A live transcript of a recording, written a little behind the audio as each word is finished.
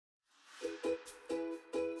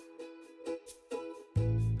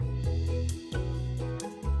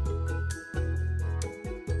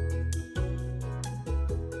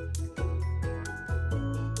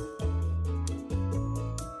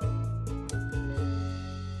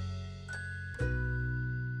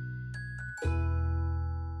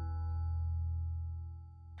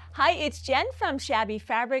Hi, it's Jen from Shabby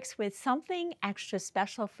Fabrics with something extra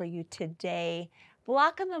special for you today.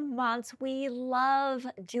 Block of the months, we love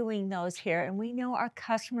doing those here, and we know our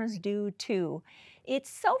customers do too.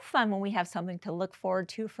 It's so fun when we have something to look forward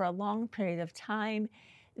to for a long period of time.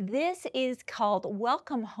 This is called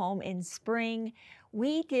Welcome Home in Spring.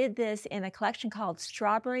 We did this in a collection called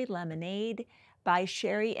Strawberry Lemonade by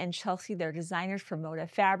Sherry and Chelsea. They're designers for Moda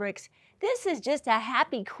Fabrics. This is just a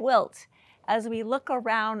happy quilt. As we look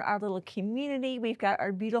around our little community, we've got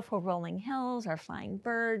our beautiful rolling hills, our flying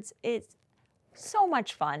birds. It's so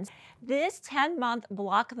much fun. This 10-month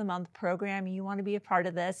Block of the Month program, you want to be a part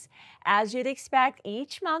of this. As you'd expect,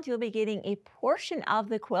 each month you'll be getting a portion of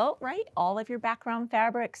the quilt, right? All of your background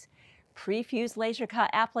fabrics, pre-fused laser cut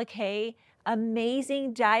applique,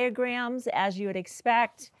 amazing diagrams as you would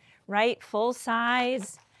expect, right? Full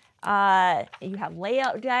size. You have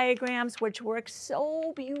layout diagrams, which work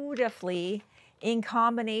so beautifully in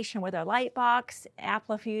combination with our light box,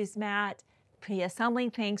 applique mat,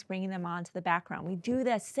 pre-assembling things, bringing them onto the background. We do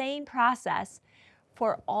the same process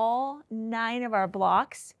for all 9 of our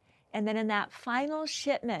blocks. And then in that final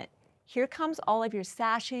shipment, here comes all of your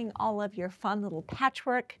sashing, all of your fun little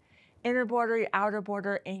patchwork, inner border, your outer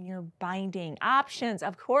border, and your binding options.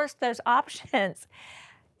 Of course, there's options.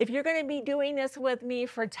 If you're going to be doing this with me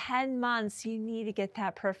for 10 months, you need to get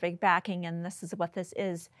that perfect backing, and this is what this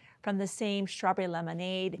is from the same Strawberry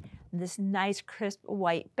Lemonade, this nice crisp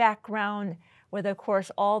white background with, of course,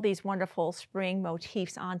 all these wonderful spring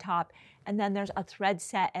motifs on top, and then there's a thread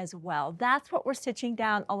set as well. That's what we're stitching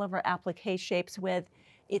down all of our applique shapes with.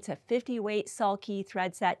 It's a 50-weight sulky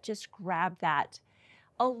thread set. Just grab that.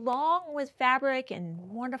 Along with fabric and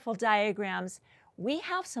wonderful diagrams, we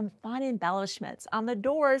have some fun embellishments. On the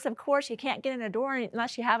doors, of course, you can't get in a door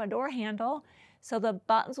unless you have a door handle. So the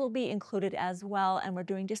buttons will be included as well. And we're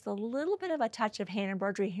doing just a little bit of a touch of hand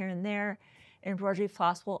embroidery here and there. Embroidery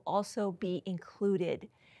floss will also be included.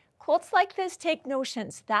 Quilts like this take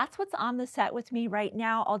notions. That's what's on the set with me right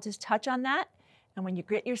now. I'll just touch on that. And when you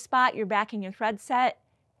get your spot, you're backing your thread set,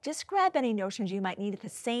 just grab any notions you might need at the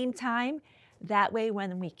same time. That way,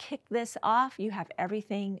 when we kick this off, you have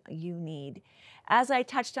everything you need. As I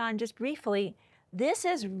touched on just briefly, this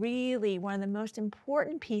is really one of the most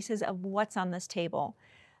important pieces of what's on this table.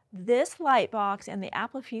 This light box and the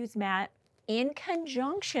applique mat, in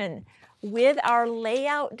conjunction with our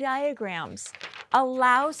layout diagrams,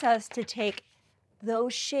 allows us to take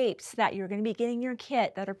those shapes that you're going to be getting your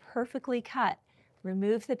kit that are perfectly cut,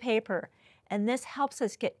 remove the paper, and this helps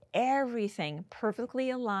us get everything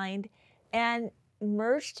perfectly aligned and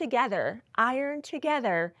merge together, iron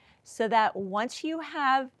together, so that once you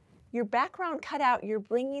have your background cut out, you're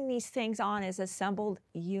bringing these things on as assembled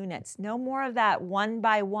units. No more of that one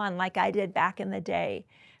by one like I did back in the day.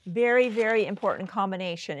 Very, very important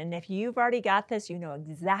combination. And if you've already got this, you know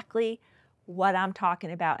exactly what I'm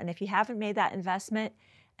talking about. And if you haven't made that investment,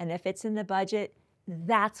 and if it's in the budget,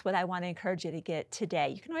 that's what I want to encourage you to get today.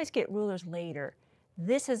 You can always get rulers later.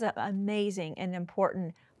 This is an amazing and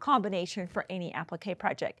important combination for any applique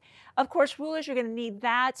project. Of course, rulers, you're going to need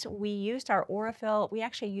that. We used our Aurifil. We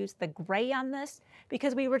actually used the gray on this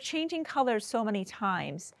because we were changing colors so many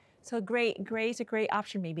times. So gray is a great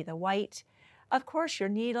option, maybe the white. Of course, your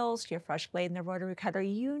needles, your fresh blade, and the rotary cutter,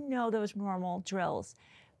 you know those normal drills.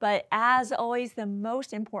 But as always, the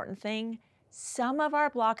most important thing, some of our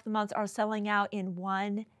Block of the Months are selling out in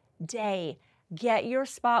one day. Get your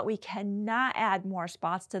spot. We cannot add more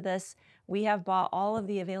spots to this. We have bought all of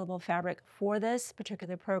the available fabric for this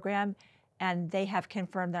particular program, and they have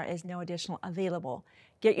confirmed there is no additional available.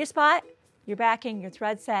 Get your spot, your backing, your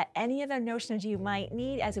thread set, any other notions you might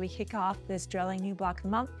need as we kick off this drilling new Block of the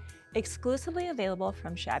Month, exclusively available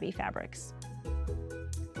from Shabby Fabrics.